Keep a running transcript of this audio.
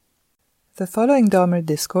The following Dharma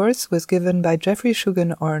discourse was given by Geoffrey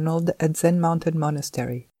Shugen Arnold at Zen Mountain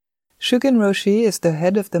Monastery. Shugen Roshi is the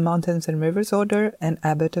head of the Mountains and Rivers Order and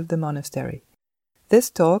abbot of the monastery. This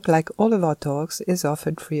talk, like all of our talks, is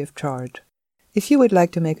offered free of charge. If you would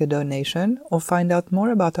like to make a donation or find out more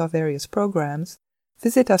about our various programs,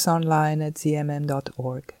 visit us online at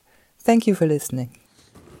zmm.org. Thank you for listening.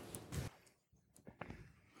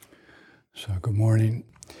 So, good morning.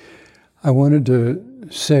 I wanted to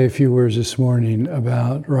say a few words this morning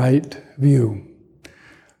about right view,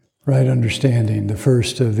 right understanding, the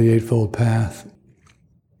first of the Eightfold Path.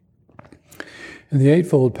 In the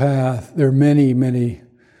Eightfold Path, there are many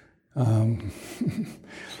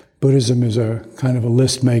Buddhism is a kind of a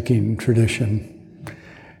list-making tradition.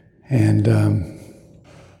 And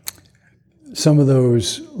some of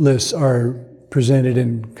those lists are presented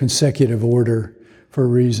in consecutive order for a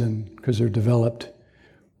reason, because they're developed.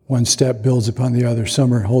 One step builds upon the other.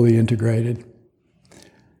 Some are wholly integrated.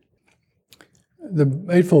 The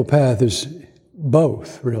Eightfold Path is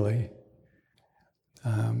both, really.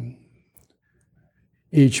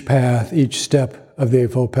 Each path, each step of the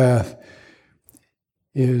Eightfold Path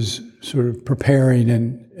is sort of preparing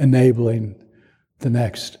and enabling the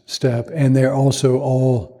next step. And they're also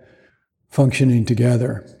all functioning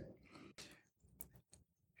together.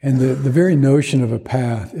 And the very notion of a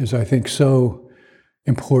path is, I think, so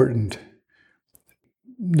important,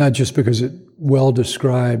 not just because it well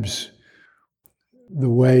describes the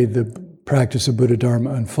way the practice of Buddha Dharma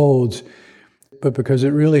unfolds, but because it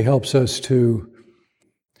really helps us to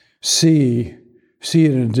see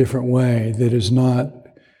it in a different way that is not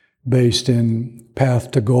based in path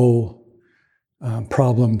to goal,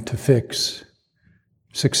 problem to fix,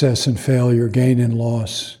 success and failure, gain and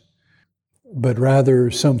loss, but rather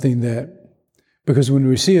something that, because when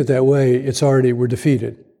we see it that way, we're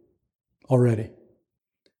defeated already.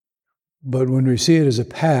 But when we see it as a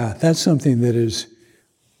path, that's something that is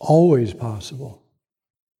always possible.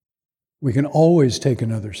 We can always take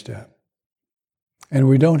another step. And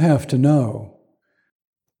we don't have to know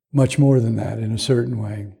much more than that in a certain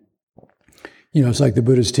way. You know, it's like the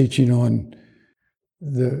Buddha's teaching on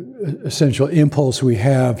the essential impulse we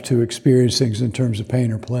have to experience things in terms of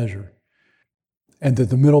pain or pleasure. And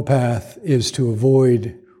that the middle path is to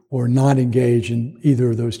avoid or not engage in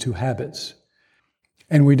either of those two habits.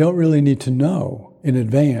 And we don't really need to know in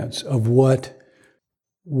advance of what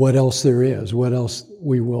else there is, what else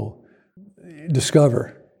we will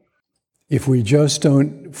discover. If we just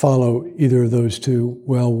don't follow either of those two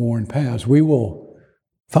well-worn paths, we will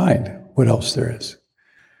find what else there is.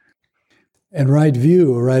 And right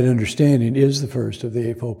view, or right understanding, is the first of the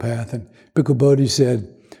Eightfold Path. And Bhikkhu Bodhi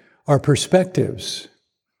said, our perspectives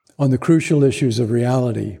on the crucial issues of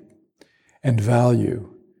reality and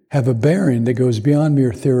value have a bearing that goes beyond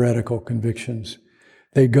mere theoretical convictions.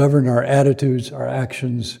 They govern our attitudes, our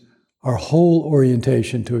actions, our whole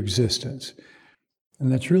orientation to existence.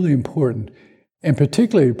 And that's really important. And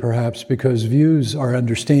particularly perhaps because views are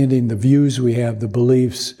understanding, the views we have, the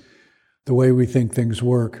beliefs, the way we think things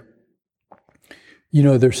work. You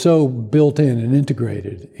know, they're so built in and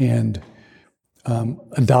integrated and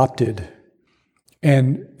adopted,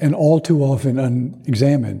 and all too often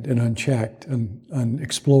unexamined and unchecked and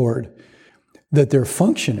unexplored, that they're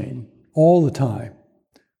functioning all the time,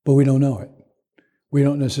 but we don't know it. We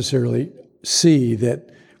don't necessarily see that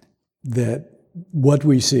what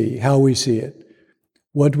we see, how we see it,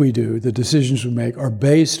 what we do, the decisions we make are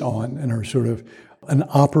based on and are sort of an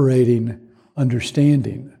operating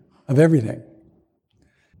understanding of everything.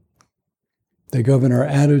 They govern our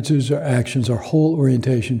attitudes, our actions, our whole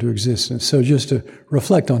orientation to existence. So just to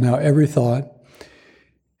reflect on how every thought,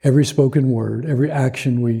 every spoken word, every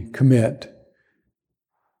action we commit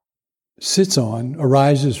sits on,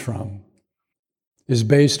 arises from, is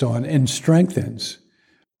based on, and strengthens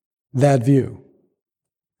that view,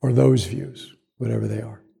 or those views, whatever they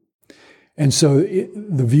are. And so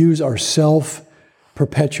the views are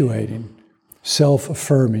self-perpetuating,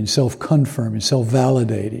 self-affirming, self-confirming,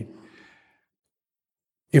 self-validating,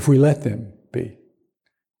 if we let them be,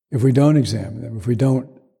 if we don't examine them, if we don't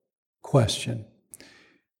question.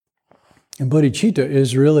 And bodhicitta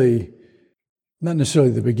is really not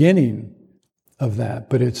necessarily the beginning of that,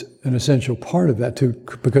 but it's an essential part of that,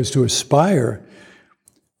 because to aspire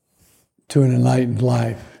to an enlightened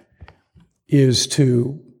life is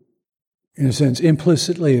to, in a sense,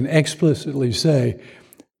 implicitly and explicitly say,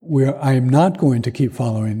 I am not going to keep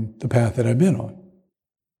following the path that I've been on.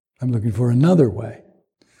 I'm looking for another way,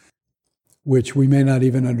 which we may not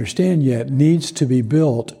even understand yet, needs to be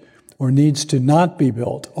built or needs to not be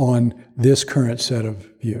built on this current set of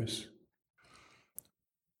views.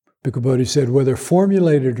 Bhikkhu Bodhi said, whether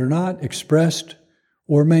formulated or not, expressed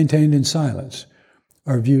or maintained in silence,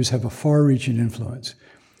 our views have a far-reaching influence.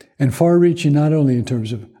 And far-reaching not only in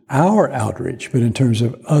terms of our outreach, but in terms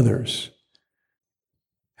of others,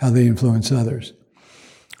 how they influence others.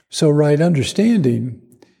 So right understanding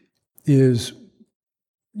is,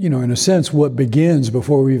 in a sense, what begins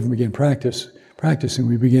before we even begin practicing.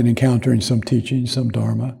 We begin encountering some teaching, some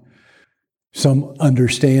dharma, some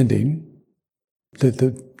understanding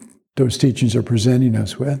that those teachings are presenting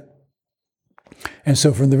us with. And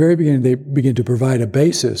so from the very beginning, they begin to provide a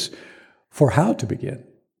basis for how to begin,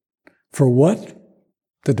 for what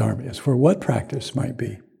the dharma is, for what practice might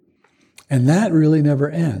be. And that really never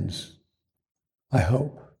ends. I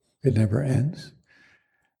hope it never ends.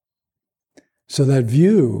 So that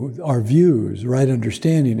view, our views, right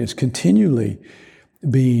understanding, is continually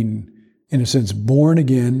being, in a sense, born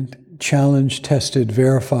again, challenged, tested,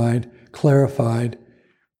 verified, clarified.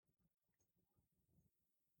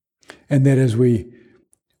 And that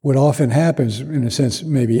what often happens, in a sense,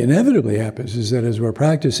 maybe inevitably happens, is that as we're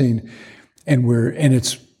practicing and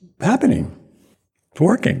it's happening, it's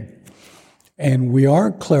working, and we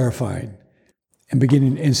are clarifying and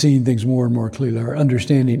beginning and seeing things more and more clearly, our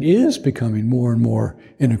understanding is becoming more and more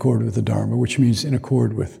in accord with the Dharma, which means in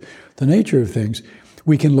accord with the nature of things.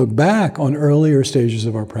 We can look back on earlier stages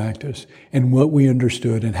of our practice and what we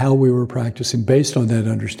understood and how we were practicing based on that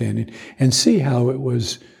understanding, and see how it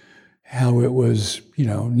was,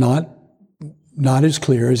 not as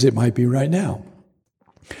clear as it might be right now.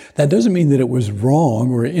 That doesn't mean that it was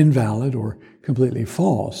wrong or invalid or completely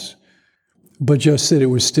false, but just that it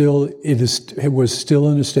was still in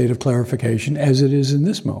a state of clarification, as it is in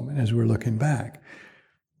this moment, as we're looking back.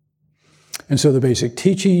 And so the basic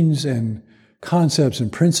teachings and concepts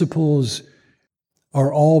and principles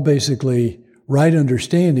are all basically, right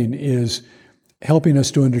understanding is helping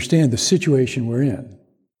us to understand the situation we're in.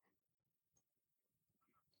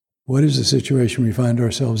 What is the situation we find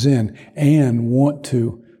ourselves in and want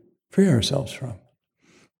to free ourselves from?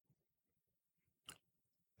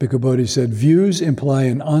 Bhikkhu Bodhi said, views imply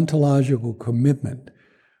an ontological commitment,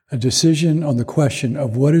 a decision on the question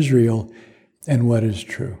of what is real and what is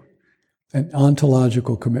true. An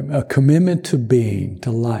ontological commitment, a commitment to being, to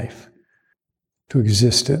life, to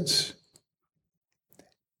existence.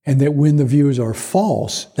 And that when the views are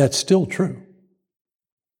false, that's still true.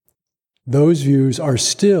 Those views are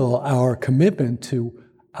still our commitment to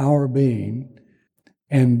our being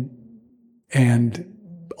and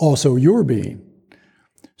also your being.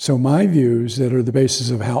 So my views that are the basis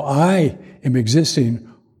of how I am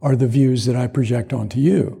existing are the views that I project onto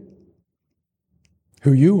you.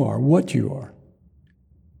 Who you are, what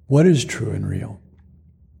is true and real.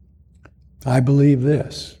 I believe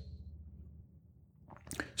this.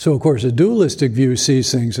 So, of course, a dualistic view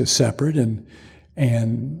sees things as separate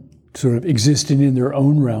and sort of existing in their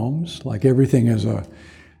own realms, like everything is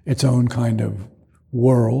its own kind of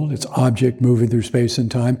world, its object moving through space and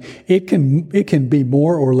time. It can be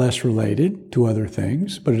more or less related to other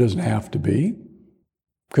things, but it doesn't have to be,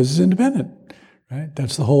 because it's independent, right?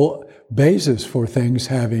 That's the whole basis for things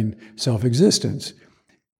having self-existence,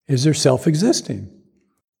 is they're self-existing.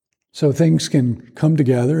 So things can come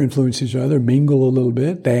together, influence each other, mingle a little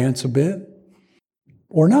bit, dance a bit,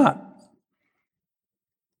 or not.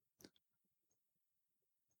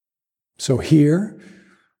 So here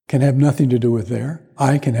can have nothing to do with there.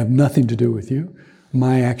 I can have nothing to do with you.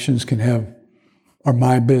 My actions are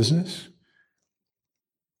my business.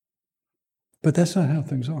 But that's not how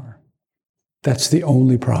things are. That's the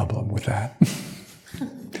only problem with that.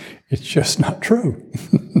 It's just not true.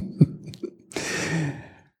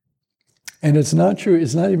 And it's not true.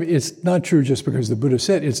 It's not true just because the Buddha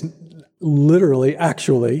said it's literally,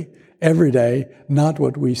 actually, every day, not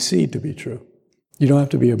what we see to be true. You don't have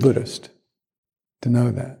to be a Buddhist to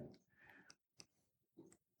know that.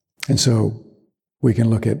 And so we can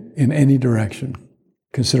look at in any direction,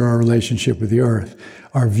 consider our relationship with the earth,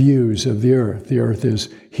 our views of the earth. The earth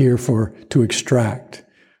is here to extract.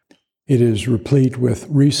 It is replete with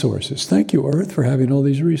resources. Thank you, earth, for having all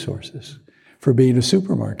these resources, for being a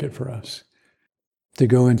supermarket for us, to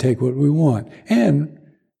go and take what we want, and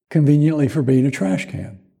conveniently for being a trash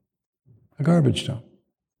can, a garbage dump.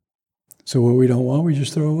 So what we don't want, we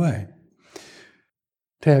just throw away.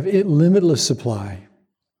 To have limitless supply,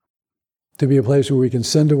 to be a place where we can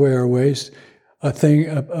send away our waste,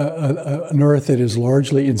 an earth that is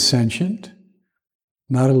largely insentient,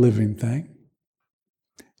 not a living thing,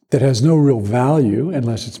 that has no real value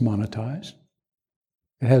unless it's monetized.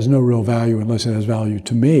 It has no real value unless it has value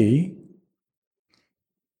to me.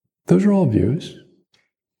 Those are all views.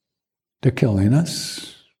 They're killing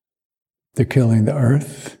us. They're killing the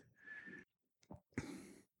earth.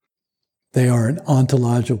 They are an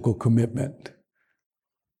ontological commitment.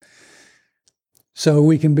 So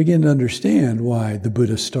we can begin to understand why the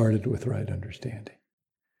Buddha started with right understanding.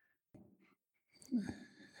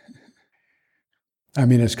 I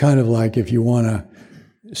mean, it's kind of like if you want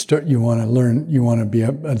to start, you want to learn, you want to be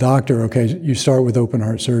a doctor, okay, you start with open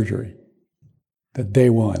heart surgery, that day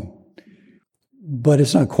one. But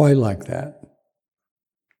it's not quite like that.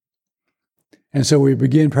 And so we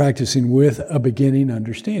begin practicing with a beginning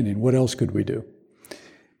understanding. What else could we do?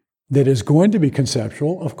 That is going to be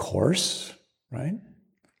conceptual, of course, right?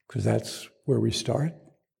 Because that's where we start.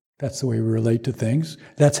 That's the way we relate to things.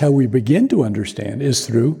 That's how we begin to understand, is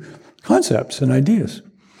through concepts and ideas.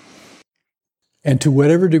 And to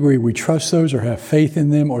whatever degree we trust those or have faith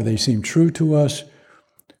in them or they seem true to us,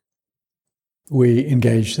 we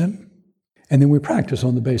engage them and then we practice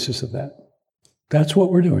on the basis of that. That's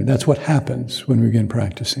what we're doing. That's what happens when we begin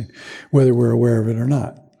practicing, whether we're aware of it or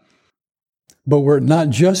not. But we're not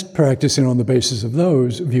just practicing on the basis of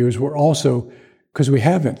those views, we're also, because we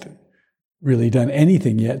haven't really done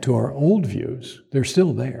anything yet to our old views, they're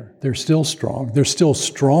still there. They're still strong. They're still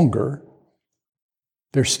stronger.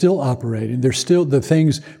 They're still operating. They're still the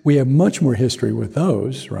things, we have much more history with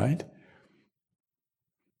those, right?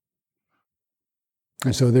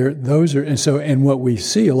 And so and what we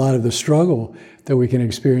see, a lot of the struggle that we can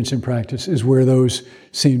experience in practice is where those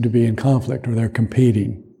seem to be in conflict or they're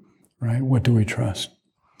competing, right? What do we trust?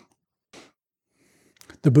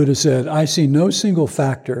 The Buddha said, I see no single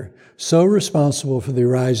factor so responsible for the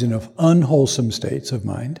arising of unwholesome states of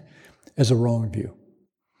mind as a wrong view,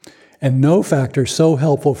 and no factor so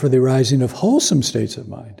helpful for the arising of wholesome states of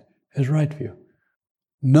mind as right view.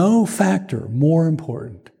 No factor more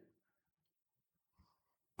important.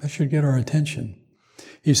 That should get our attention.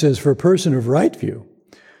 He says, for a person of right view,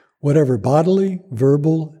 whatever bodily,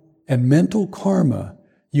 verbal, and mental karma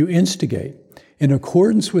you instigate in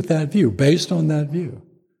accordance with that view, based on that view,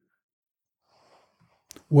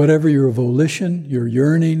 whatever your volition, your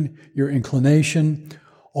yearning, your inclination,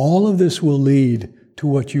 all of this will lead to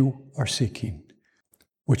what you are seeking,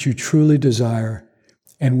 what you truly desire,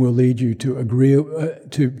 and will lead you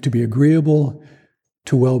to be agreeable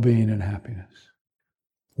to well-being and happiness.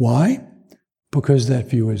 Why? Because that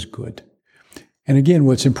view is good. And again,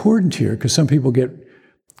 what's important here, because some people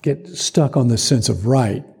get stuck on the sense of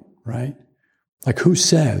right? Like who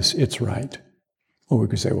says it's right? Well, we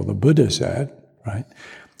could say, well, the Buddha said, right?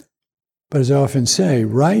 But as I often say,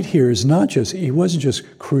 right here is not just, he wasn't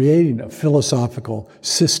just creating a philosophical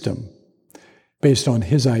system based on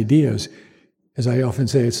his ideas. As I often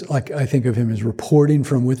say, it's like I think of him as reporting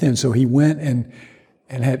from within. So he went and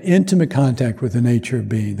had intimate contact with the nature of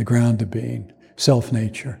being, the ground of being,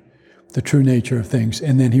 self-nature, the true nature of things.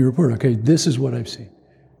 And then he reported, okay, this is what I've seen.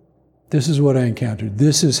 This is what I encountered.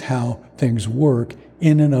 This is how things work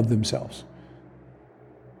in and of themselves.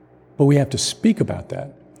 But we have to speak about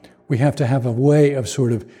that. We have to have a way of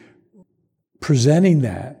sort of presenting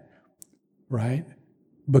that, right?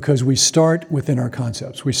 Because we start within our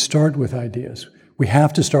concepts. We start with ideas. We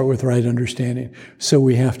have to start with right understanding. So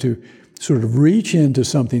we have to sort of reach into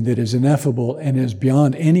something that is ineffable and is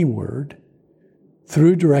beyond any word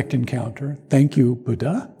through direct encounter. Thank you,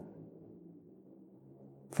 Buddha,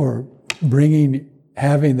 for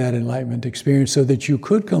having that enlightenment experience so that you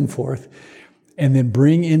could come forth and then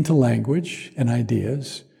bring into language and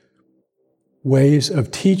ideas ways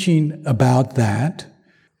of teaching about that,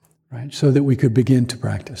 right? So that we could begin to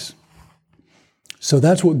practice. So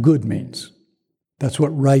that's what good means. That's what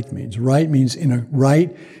right means. Right means in a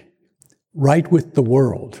right with the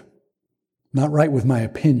world, not right with my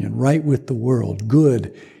opinion, right with the world.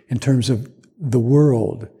 Good in terms of the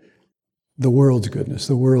world's goodness,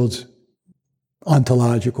 the world's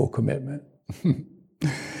ontological commitment.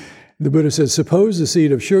 The Buddha says, suppose the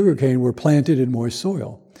seed of sugarcane were planted in moist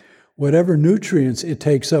soil. Whatever nutrients it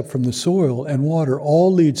takes up from the soil and water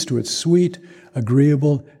all leads to its sweet,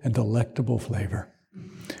 agreeable, and delectable flavor.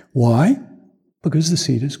 Why? Because the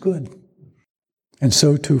seed is good. And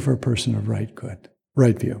so too for a person of right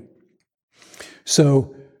view.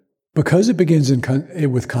 So, because it begins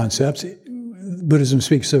with concepts, Buddhism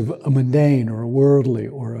speaks of a mundane or a worldly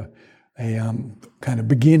or a kind of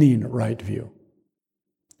beginning right view.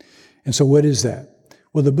 And so what is that?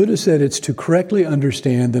 Well, the Buddha said it's to correctly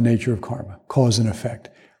understand the nature of karma, cause and effect.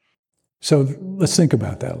 So let's think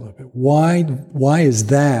about that a little bit. Why is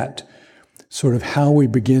that sort of how we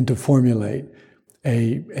begin to formulate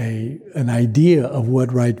an idea of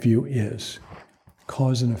what right view is?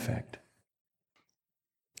 Cause and effect.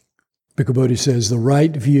 Bhikkhu Bodhi says the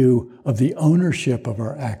right view of the ownership of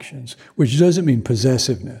our actions, which doesn't mean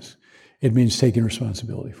possessiveness. It means taking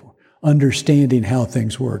responsibility for, understanding how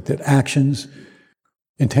things work, that actions,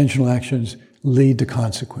 intentional actions, lead to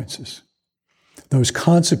consequences. Those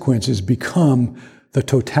consequences become the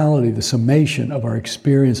totality, the summation of our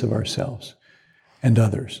experience of ourselves and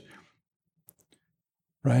others.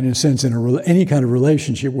 Right? In a sense, in any kind of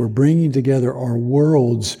relationship, we're bringing together our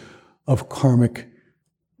worlds of karmic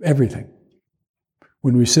everything.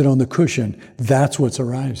 When we sit on the cushion, that's what's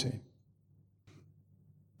arising.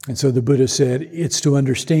 And so the Buddha said, it's to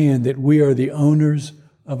understand that we are the owners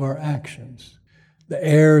of our actions, the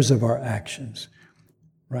heirs of our actions,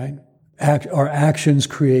 right? Our actions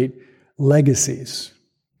create legacies,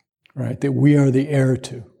 right, that we are the heir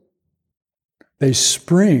to. They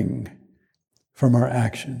spring from our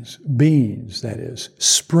actions. Beings, that is,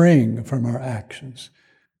 spring from our actions.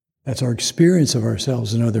 That's our experience of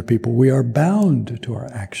ourselves and other people. We are bound to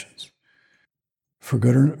our actions, for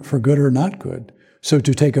good or not good. So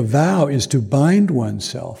to take a vow is to bind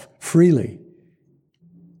oneself freely,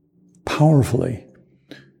 powerfully,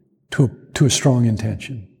 to a strong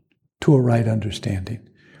intention, to a right understanding,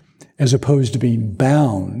 as opposed to being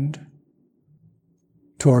bound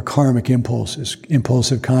to our karmic impulses,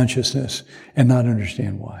 impulsive consciousness, and not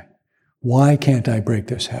understand why. Why can't I break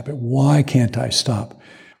this habit? Why can't I stop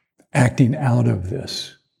acting out of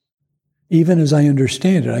this? Even as I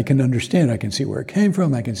understand it, I can see where it came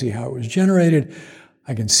from, I can see how it was generated,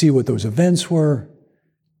 I can see what those events were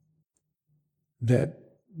that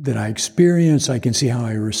I experienced, I can see how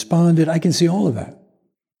I responded, I can see all of that.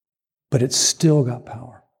 But it's still got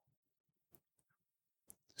power.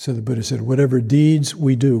 So the Buddha said, whatever deeds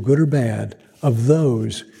we do, good or bad, of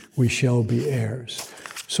those we shall be heirs.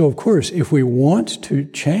 So of course, if we want to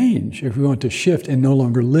change, if we want to shift and no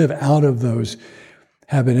longer live out of those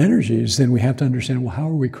habit energies, then we have to understand, well, how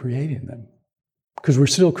are we creating them? Because we're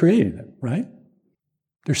still creating them, right?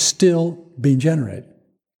 They're still being generated.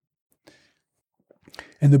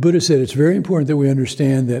 And the Buddha said it's very important that we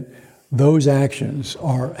understand that those actions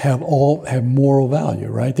have moral value,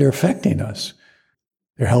 right? They're affecting us.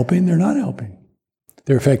 They're helping, they're not helping.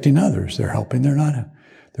 They're affecting others. They're helping, they're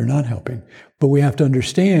not helping. But we have to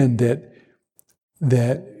understand that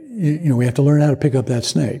we have to learn how to pick up that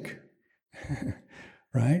snake,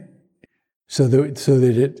 right? So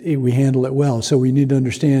that we handle it well. So we need to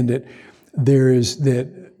understand that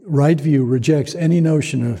that right view rejects any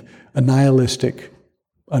notion of a nihilistic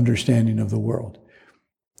understanding of the world.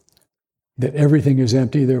 That everything is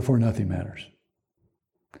empty, therefore nothing matters.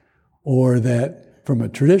 Or that from a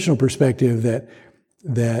traditional perspective that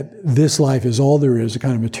this life is all there is, a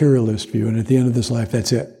kind of materialist view, and at the end of this life,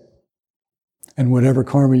 that's it. And whatever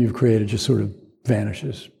karma you've created just sort of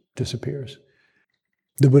vanishes, disappears.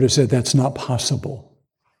 The Buddha said that's not possible.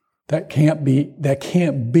 That can't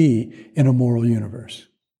be in a moral universe.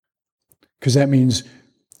 Because that means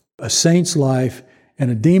a saint's life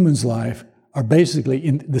and a demon's life are basically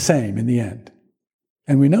the same in the end.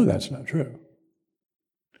 And we know that's not true.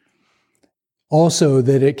 Also,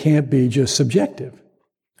 that it can't be just subjective.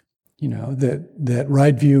 That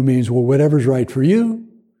right view means, well, whatever's right for you,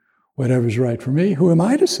 whatever's right for me, who am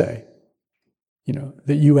I to say?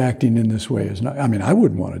 That you acting in this way is not, I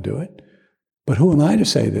wouldn't want to do it, but who am I to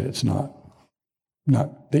say that it's not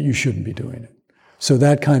that you shouldn't be doing it? So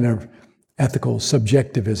that kind of ethical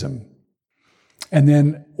subjectivism. And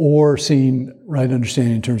then, or seeing right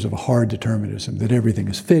understanding in terms of a hard determinism, that everything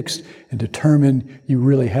is fixed and determined, you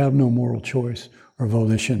really have no moral choice or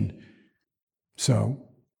volition. So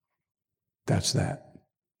that's that.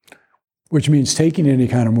 Which means taking any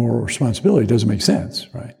kind of moral responsibility doesn't make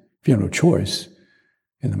sense, right? If you have no choice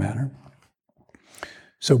in the matter.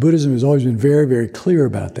 So Buddhism has always been very, very clear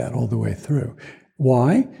about that all the way through.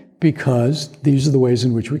 Why? Because these are the ways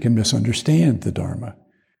in which we can misunderstand the Dharma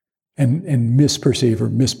and misperceive or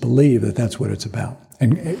misbelieve that that's what it's about,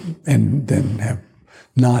 and then have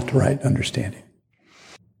not right understanding.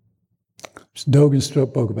 Dogen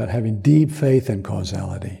spoke about having deep faith in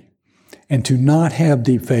causality. And to not have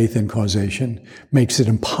deep faith in causation makes it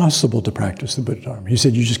impossible to practice the Buddha Dharma. He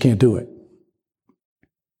said you just can't do it.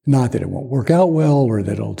 Not that it won't work out well or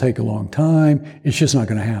that it'll take a long time. It's just not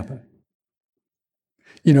going to happen.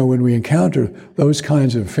 When we encounter those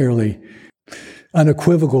kinds of fairly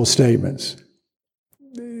unequivocal statements,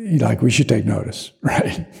 like we should take notice,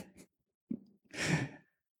 right?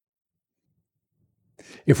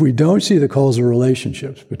 If we don't see the causal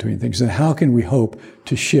relationships between things, then how can we hope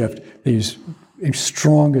to shift these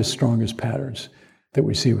strongest patterns that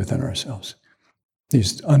we see within ourselves,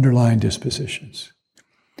 these underlying dispositions?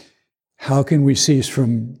 How can we cease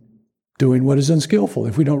from doing what is unskillful,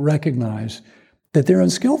 if we don't recognize that they're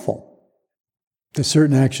unskillful, that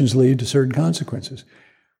certain actions lead to certain consequences.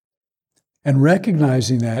 And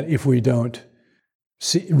recognizing that, if we don't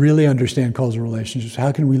really understand causal relationships,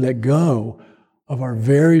 how can we let go of our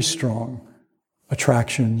very strong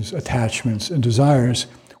attractions, attachments, and desires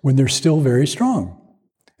when they're still very strong?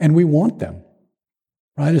 And we want them,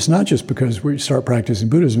 right? It's not just because we start practicing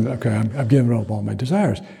Buddhism, okay, I've given up all my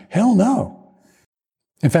desires. Hell no.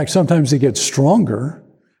 In fact, sometimes they get stronger.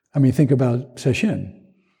 I mean, think about Sesshin,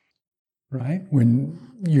 right? When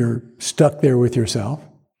you're stuck there with yourself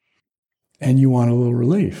and you want a little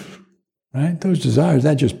relief, right? Those desires,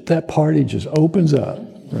 that party just opens up,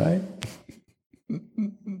 right?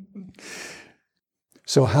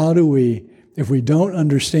 So how do we, if we don't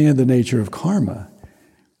understand the nature of karma,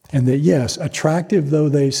 and that, yes, attractive though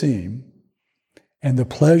they seem, and the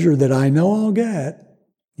pleasure that I know I'll get,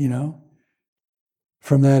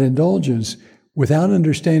 from that indulgence, without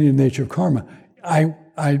understanding the nature of karma,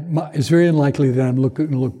 it's very unlikely that I'm going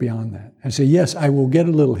to look beyond that and say, yes, I will get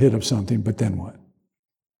a little hit of something, but then what?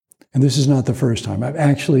 And this is not the first time. I've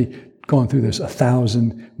actually gone through this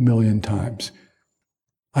 1,000 million times.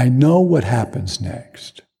 I know what happens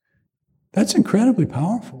next. That's incredibly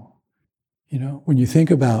powerful. When you think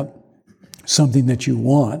about something that you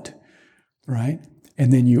want, right?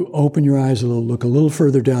 And then you open your eyes a little, look a little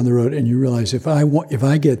further down the road, and you realize if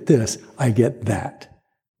I get this, I get that.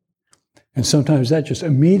 And sometimes that just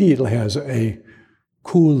immediately has a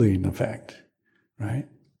cooling effect, right?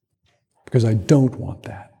 Because I don't want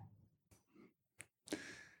that.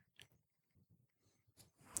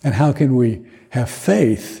 And how can we have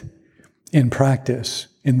faith in practice,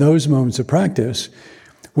 in those moments of practice,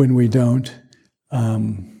 when we don't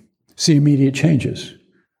see immediate changes,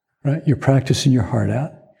 right? You're practicing your heart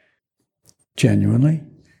out, genuinely.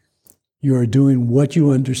 You are doing what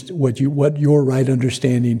you understand, what your right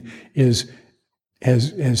understanding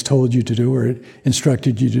has told you to do or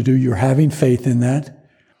instructed you to do. You're having faith in that,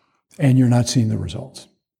 and you're not seeing the results.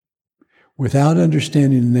 Without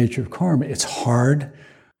understanding the nature of karma, it's hard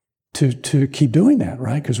to keep doing that,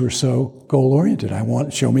 right? Because we're so goal-oriented.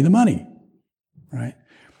 Show me the money, right?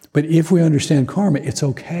 But if we understand karma, it's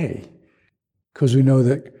okay, because we know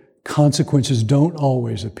that consequences don't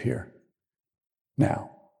always appear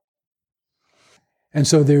now. And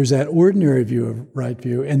so there's that ordinary view of right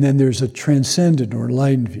view, and then there's a transcendent or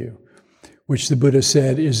enlightened view, which the Buddha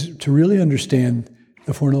said is to really understand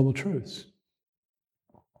the Four Noble Truths.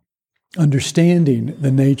 Understanding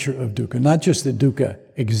the nature of dukkha, not just that dukkha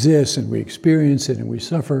exists and we experience it and we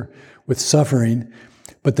suffer with suffering,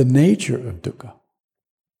 but the nature of dukkha.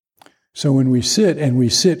 So when we sit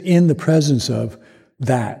in the presence of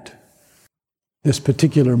that, this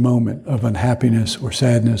particular moment of unhappiness or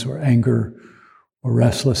sadness or anger or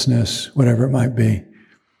restlessness, whatever it might be,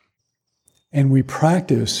 and we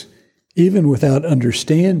practice even without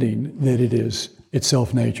understanding that it is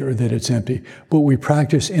itself nature or that it's empty, but we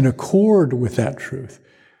practice in accord with that truth,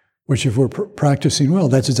 which if we're practicing well,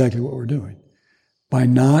 that's exactly what we're doing. By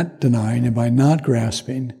not denying and by not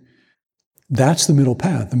grasping, that's the middle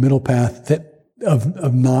path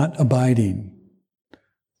of not abiding,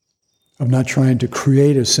 of not trying to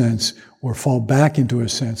create a sense or fall back into a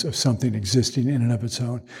sense of something existing in and of its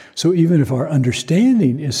own. So even if our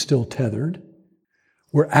understanding is still tethered,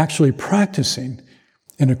 we're actually practicing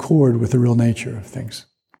in accord with the real nature of things.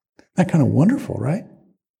 That kind of wonderful, right?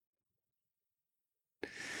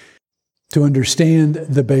 To understand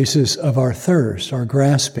the basis of our thirst, our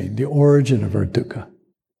grasping, the origin of our dukkha.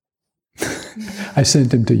 I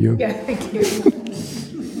sent him to you. Yeah, thank you.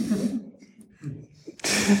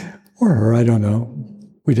 Or her, I don't know.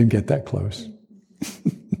 We didn't get that close.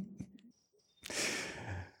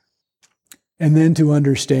 And then to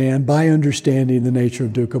understand, by understanding the nature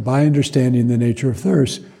of dukkha, by understanding the nature of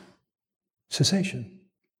thirst, cessation,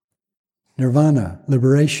 nirvana,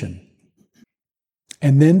 liberation.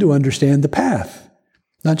 And then to understand the path,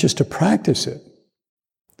 not just to practice it,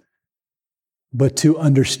 but to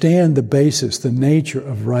understand the basis, the nature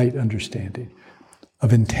of right understanding,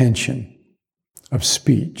 of intention, of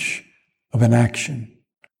speech, of an action,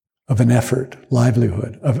 of an effort,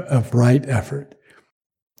 livelihood, of right effort,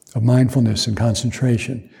 of mindfulness and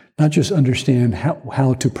concentration. Not just understand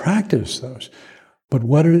how to practice those, but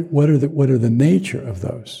what are the nature of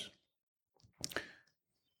those.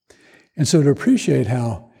 And so to appreciate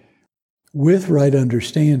how, with right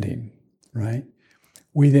understanding, right,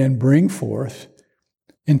 we then bring forth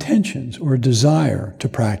intentions or a desire to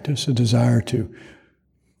practice, a desire to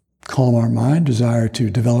calm our mind, desire to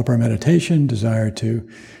develop our meditation, desire to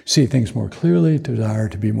see things more clearly, desire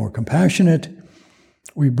to be more compassionate,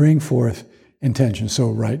 we bring forth intention. So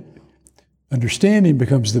right understanding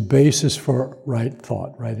becomes the basis for right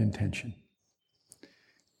thought, right intention.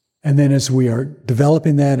 And then as we are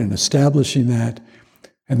developing that and establishing that,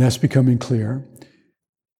 and that's becoming clear,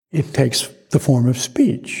 it takes the form of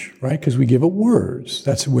speech, right? Because we give it words.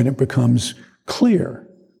 That's when it becomes clear.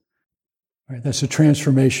 Right? That's a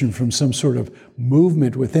transformation from some sort of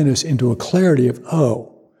movement within us into a clarity of,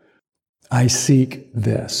 oh, I seek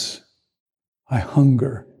this. I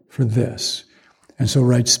hunger for this. And so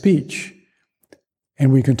right speech.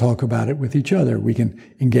 And we can talk about it with each other. We can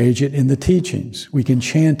engage it in the teachings. We can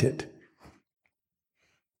chant it.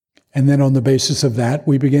 And then on the basis of that,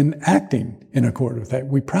 we begin acting in accord with that.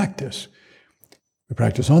 We practice. We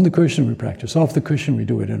practice on the cushion, we practice off the cushion, we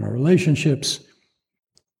do it in our relationships.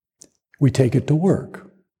 We take it to work.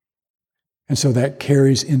 And so that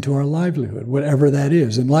carries into our livelihood, whatever that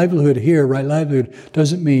is. And livelihood here, right livelihood,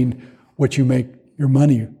 doesn't mean what you make your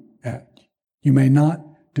money at. You may not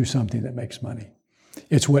do something that makes money.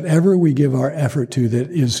 It's whatever we give our effort to that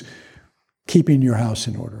is keeping your house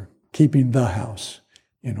in order, keeping the house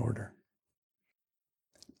in order.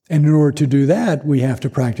 And in order to do that, we have to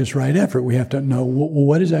practice right effort. We have to know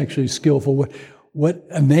what is actually skillful, what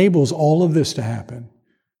enables all of this to happen.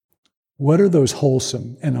 What are those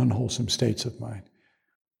wholesome and unwholesome states of mind?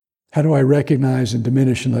 How do I recognize and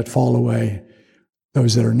diminish and let fall away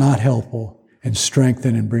those that are not helpful and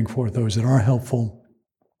strengthen and bring forth those that are helpful?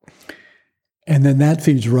 And then that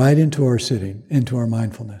feeds right into our sitting, into our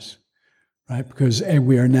mindfulness, right? Because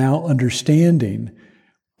we are now understanding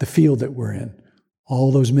the field that we're in,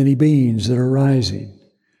 all those many beings that are rising,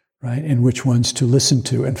 right? And which ones to listen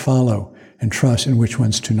to and follow and trust, and which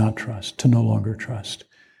ones to not trust, to no longer trust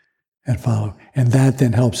and follow. And that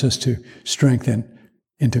then helps us to strengthen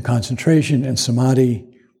into concentration and samadhi,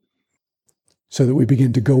 so that we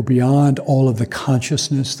begin to go beyond all of the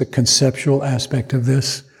consciousness, the conceptual aspect of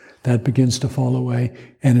this. That begins to fall away,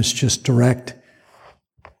 and it's just direct.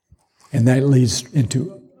 And that leads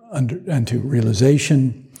into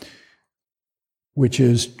realization, which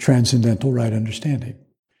is transcendental right understanding.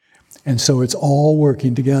 And so it's all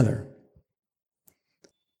working together.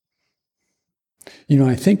 You know,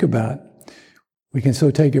 I think about, we can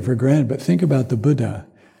so take it for granted, but think about the Buddha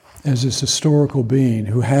as this historical being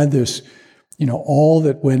who had this, you know, all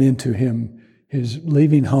that went into him, his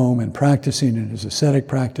leaving home and practicing in his ascetic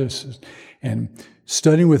practice and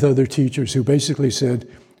studying with other teachers who basically said,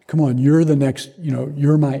 come on, you're the next, you know,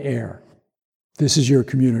 you're my heir. This is your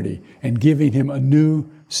community. And giving him a new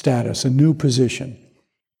status, a new position.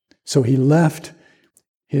 So he left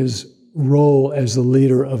his role as the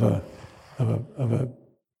leader of a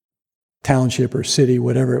township or city,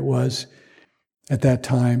 whatever it was at that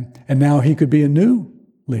time. And now he could be a new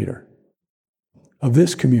leader of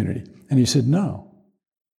this community. And he said, no,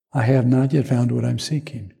 I have not yet found what I'm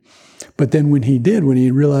seeking. But then when he did, when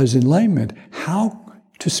he realized enlightenment, how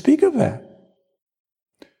to speak of that?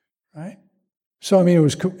 Right? So, I mean, it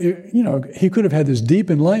was, you know, he could have had this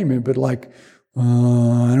deep enlightenment, but like, I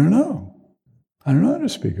don't know. I don't know how to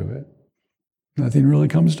speak of it. Nothing really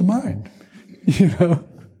comes to mind. You know?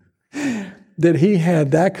 That he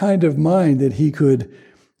had that kind of mind that he could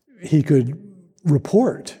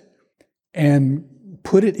report and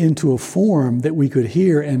put it into a form that we could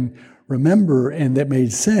hear and remember, and that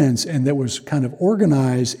made sense, and that was kind of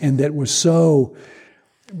organized, and that was so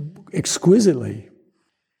exquisitely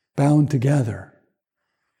bound together.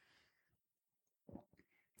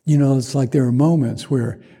 You know, it's like there are moments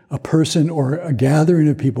where a person or a gathering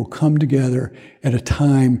of people come together at a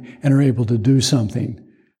time and are able to do something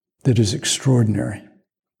that is extraordinary,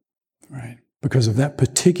 right? Because of that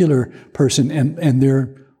particular person and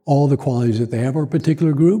their all the qualities that they have, or a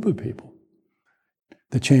particular group of people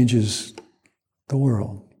that changes the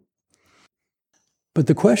world. But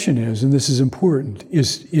the question is, and this is important,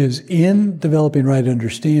 is in developing right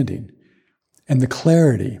understanding and the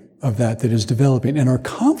clarity of that is developing, and our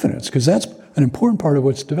confidence, because that's an important part of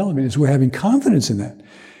what's developing, is we're having confidence in that,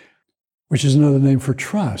 which is another name for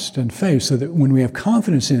trust and faith, so that when we have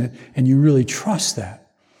confidence in it and you really trust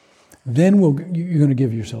that, then you're going to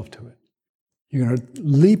give yourself to it. You're going to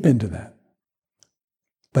leap into that.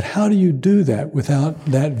 But how do you do that without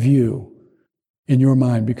that view in your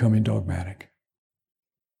mind becoming dogmatic?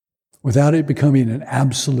 Without it becoming an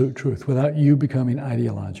absolute truth, without you becoming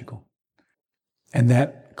ideological, and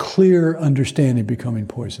that clear understanding becoming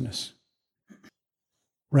poisonous.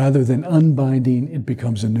 Rather than unbinding, it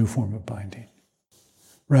becomes a new form of binding.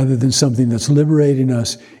 Rather than something that's liberating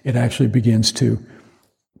us, it actually begins to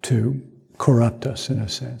corrupt us in a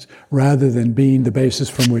sense. Rather than being the basis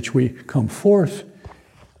from which we come forth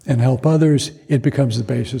and help others, it becomes the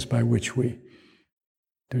basis by which we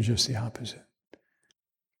do just the opposite.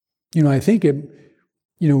 I think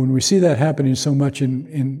when we see that happening so much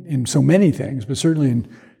in so many things, but certainly in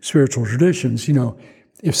spiritual traditions,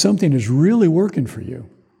 if something is really working for you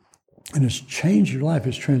and it's changed your life,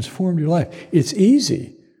 it's transformed your life, it's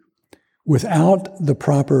easy without the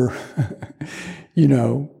proper,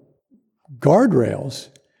 guardrails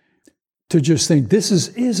to just think this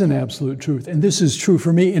is an absolute truth and this is true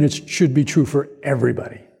for me and it should be true for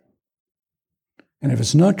everybody. And if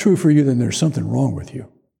it's not true for you, then there's something wrong with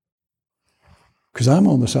you. Because I'm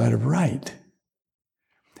on the side of right.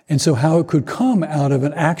 And so how it could come out of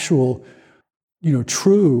an actual,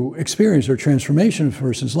 true experience or transformation of a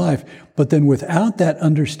person's life, but then without that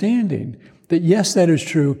understanding that yes, that is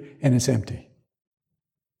true and it's empty.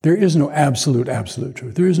 There is no absolute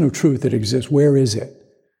truth. There is no truth that exists. Where is it?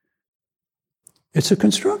 It's a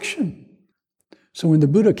construction. So when the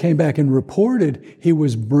Buddha came back and reported, he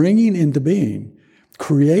was bringing into being,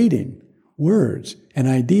 creating words and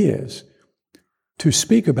ideas to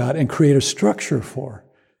speak about and create a structure for,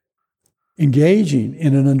 engaging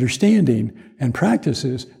in an understanding and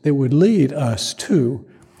practices that would lead us to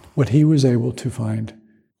what he was able to find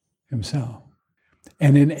himself.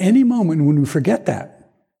 And in any moment when we forget that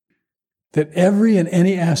every and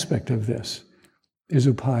any aspect of this is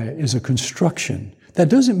upaya, is a construction, that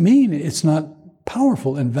doesn't mean it's not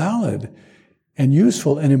powerful and valid and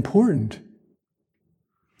useful and important.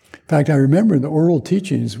 In fact, I remember in the oral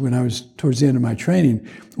teachings when I was towards the end of my training,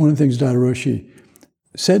 one of the things Dr. Roshi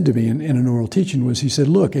said to me in an oral teaching was, he said,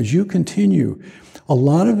 look, as you continue, a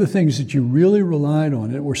lot of the things that you really relied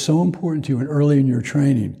on that were so important to you early in your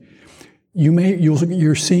training,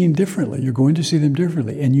 you're seeing differently. You're going to see them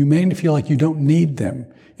differently. And you may feel like you don't need them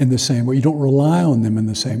in the same way. You don't rely on them in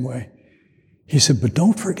the same way. He said, but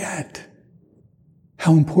don't forget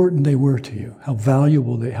how important they were to you, how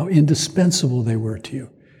valuable how indispensable they were to you.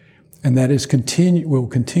 And that will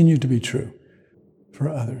continue to be true for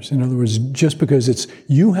others. In other words, just because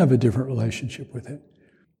you have a different relationship with it,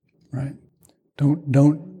 right?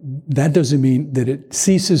 That doesn't mean that it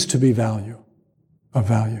ceases to be of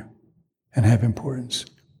value and have importance.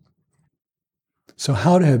 So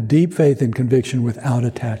how to have deep faith and conviction without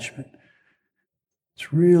attachment.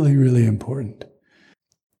 It's really, really important.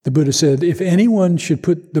 The Buddha said, if anyone should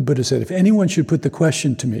put the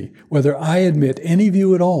question to me, whether I admit any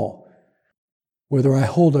view at all, whether I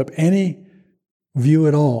hold up any view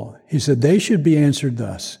at all, he said, they should be answered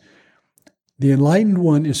thus. The enlightened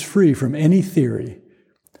one is free from any theory,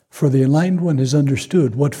 for the enlightened one has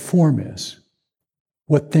understood what form is,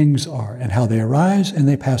 what things are, and how they arise and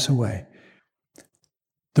they pass away.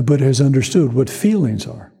 The Buddha has understood what feelings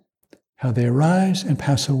are, how they arise and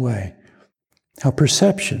pass away, how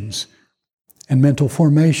perceptions and mental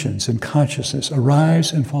formations and consciousness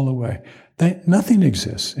arise and fall away. Nothing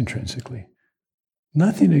exists intrinsically.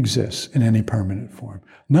 Nothing exists in any permanent form.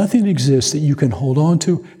 Nothing exists that you can hold on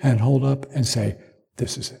to and hold up and say,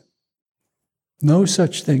 this is it. No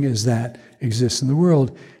such thing as that exists in the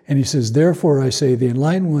world. And he says, therefore I say the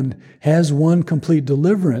enlightened one has won complete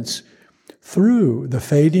deliverance through the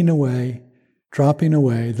fading away, dropping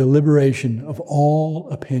away, the liberation of all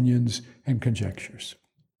opinions and conjectures,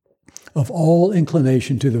 of all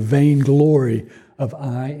inclination to the vain glory of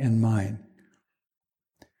I and mine.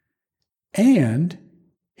 And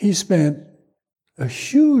he spent a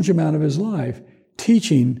huge amount of his life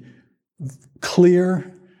teaching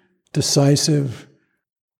clear, decisive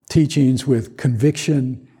teachings with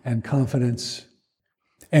conviction and confidence,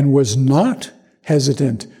 and was not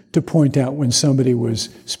hesitant to point out when somebody was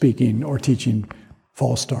speaking or teaching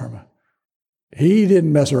false dharma. He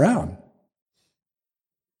didn't mess around.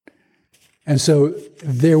 And so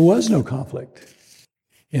there was no conflict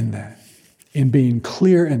in that, in being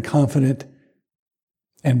clear and confident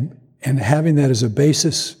and having that as a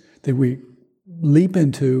basis that we leap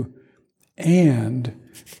into, and,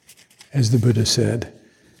 as the Buddha said,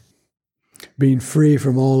 being free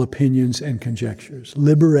from all opinions and conjectures,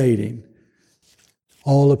 liberating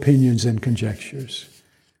all opinions and conjectures.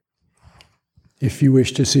 If you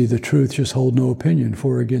wish to see the truth, just hold no opinion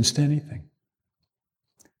for or against anything.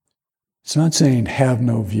 It's not saying have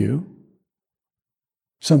no view.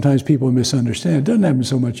 Sometimes people misunderstand. It doesn't happen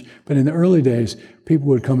so much, but in the early days, people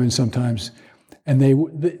would come in sometimes, and they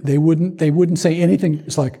wouldn't say anything.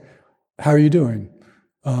 It's like, "How are you doing?"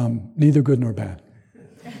 Neither good nor bad.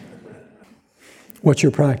 What's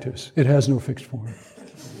your practice? It has no fixed form.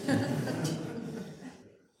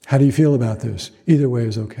 How do you feel about this? Either way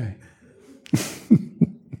is okay.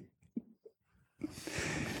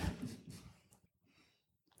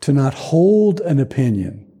 To not hold an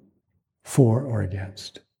opinion for or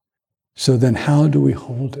against. So then how do we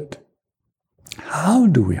hold it? How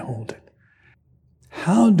do we hold it?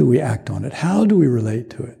 How do we act on it? How do we relate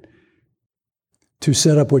to it? To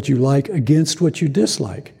set up what you like against what you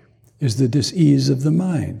dislike is the dis-ease of the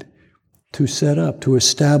mind. To set up, to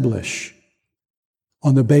establish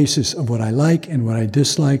on the basis of what I like and what I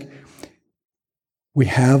dislike. We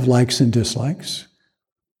have likes and dislikes.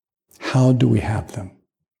 How do we have them?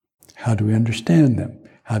 How do we understand them?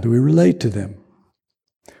 How do we relate to them?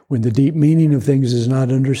 When the deep meaning of things is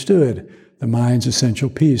not understood, the mind's essential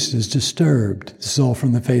peace is disturbed. This is all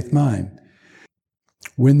from the faith mind.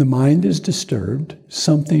 When the mind is disturbed,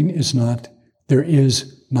 there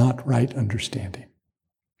is not right understanding.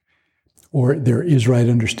 Or there is right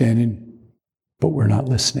understanding, but we're not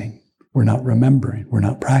listening. We're not remembering. We're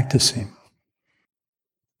not practicing.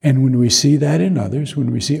 And when we see that in others,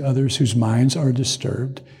 when we see others whose minds are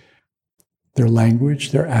disturbed, their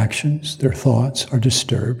language, their actions, their thoughts are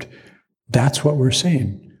disturbed, that's what we're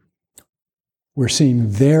seeing. We're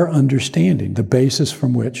seeing their understanding, the basis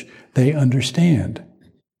from which they understand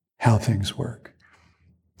how things work.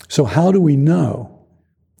 So how do we know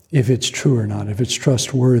if it's true or not, if it's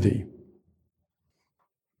trustworthy?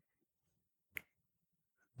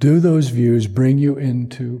 Do those views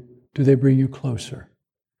do they bring you closer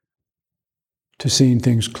to seeing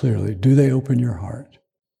things clearly? Do they open your heart?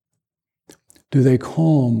 Do they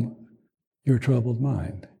calm your troubled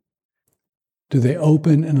mind? Do they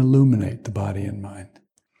open and illuminate the body and mind?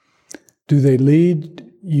 Do they lead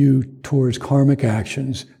you towards karmic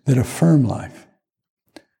actions that affirm life,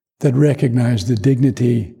 that recognize the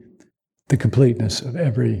dignity, the completeness of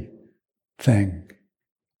everything?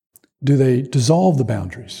 Do they dissolve the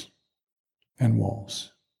boundaries and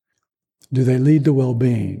walls? Do they lead to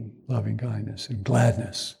well-being, loving kindness, and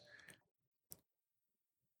gladness?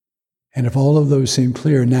 And if all of those seem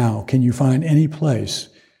clear now, can you find any place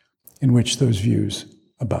in which those views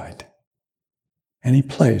abide? Any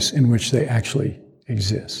place in which they actually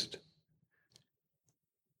exist?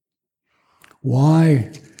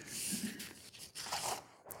 Why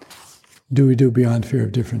do we do Beyond Fear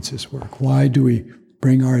of Differences work? Why do we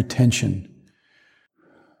bring our attention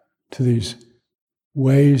to these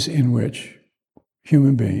ways in which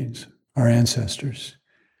human beings, our ancestors,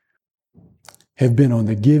 have been on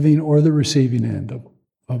the giving or the receiving end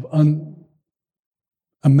of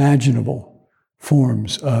unimaginable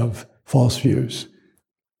forms of false views,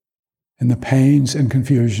 and the pains and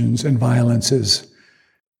confusions and violences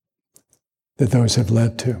that those have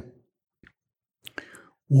led to?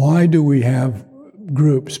 Why do we have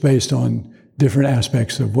groups based on different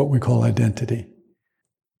aspects of what we call identity?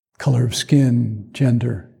 Color of skin,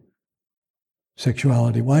 gender,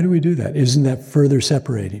 sexuality. Why do we do that? Isn't that further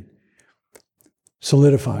separating,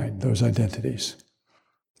 solidifying those identities?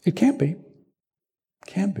 It can't be.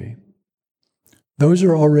 Can't be. Those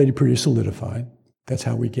are already pretty solidified. That's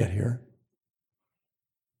how we get here.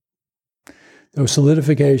 Those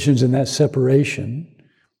solidifications and that separation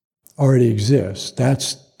already exist.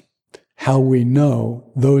 That's how we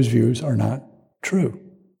know those views are not true.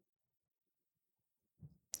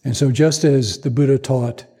 And so just as the Buddha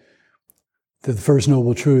taught that the first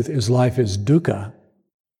noble truth is life is dukkha,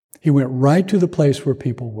 he went right to the place where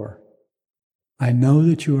people were. I know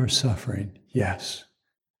that you are suffering. Yes,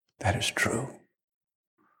 that is true.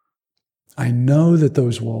 I know that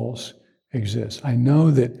those walls exist. I know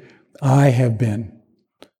that I have been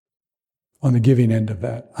on the giving end of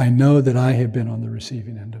that. I know that I have been on the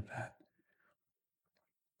receiving end of that.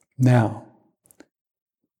 Now,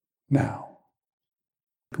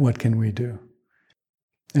 what can we do?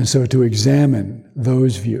 And so to examine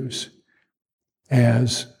those views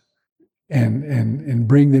as and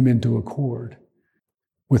bring them into accord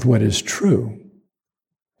with what is true,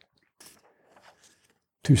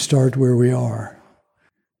 to start where we are.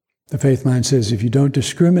 The faith mind says if you don't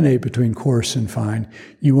discriminate between coarse and fine,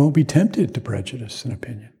 you won't be tempted to prejudice and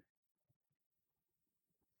opinion.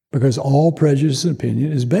 Because all prejudice and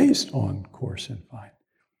opinion is based on coarse and fine,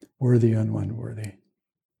 worthy and unworthy,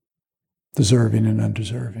 deserving and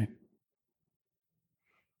undeserving.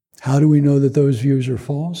 How do we know that those views are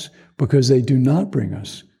false? Because they do not bring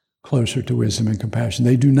us closer to wisdom and compassion.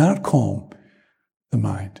 They do not calm the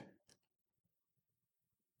mind.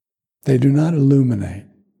 They do not illuminate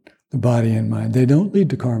the body and mind. They don't lead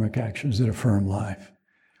to karmic actions that affirm life.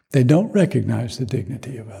 They don't recognize the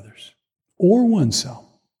dignity of others or oneself.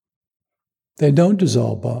 They don't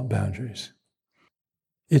dissolve boundaries.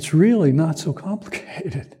 It's really not so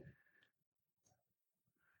complicated.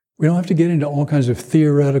 We don't have to get into all kinds of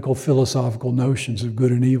theoretical, philosophical notions of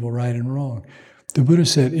good and evil, right and wrong. The Buddha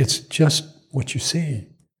said it's just what you see.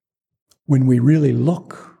 when we really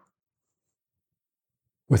look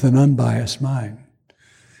with an unbiased mind.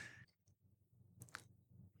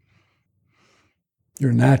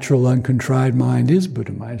 Your natural, uncontrived mind is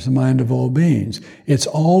Buddha mind. It's the mind of all beings. It's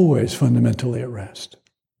always fundamentally at rest,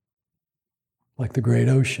 like the great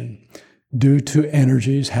ocean. Due to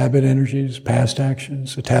energies, habit energies, past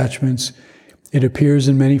actions, attachments, it appears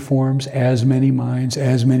in many forms, as many minds,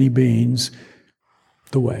 as many beings,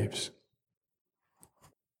 the waves.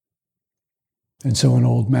 And so an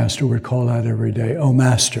old master would call out every day, "Oh,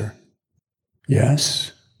 master,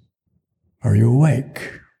 yes? Are you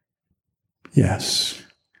awake? Yes.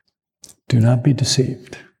 Do not be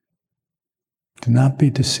deceived. Do not be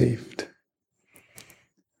deceived."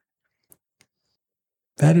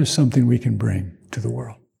 That is something we can bring to the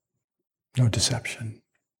world. No deception.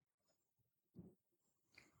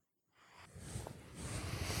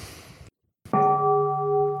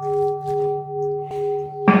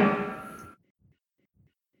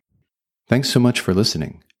 Thanks so much for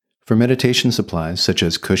listening. For meditation supplies such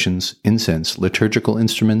as cushions, incense, liturgical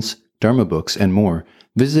instruments, Dharma books, and more,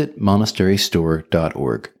 visit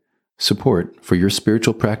monasterystore.org. Support for your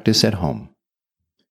spiritual practice at home.